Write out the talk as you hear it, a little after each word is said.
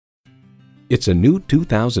It's a new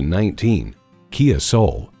 2019 Kia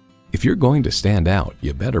Soul. If you're going to stand out,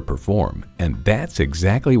 you better perform, and that's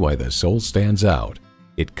exactly why the Soul stands out.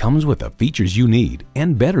 It comes with the features you need,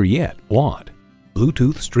 and better yet, want.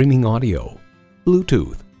 Bluetooth streaming audio,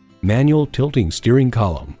 Bluetooth, manual tilting steering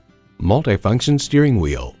column, multifunction steering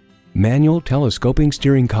wheel, manual telescoping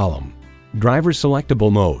steering column, driver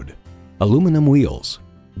selectable mode, aluminum wheels,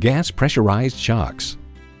 gas pressurized shocks,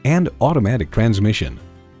 and automatic transmission.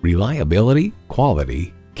 Reliability,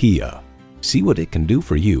 quality, Kia. See what it can do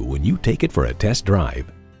for you when you take it for a test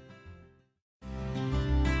drive.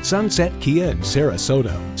 Sunset Kia in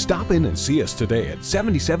Sarasota. Stop in and see us today at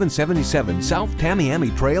 7777 South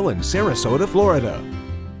Tamiami Trail in Sarasota, Florida.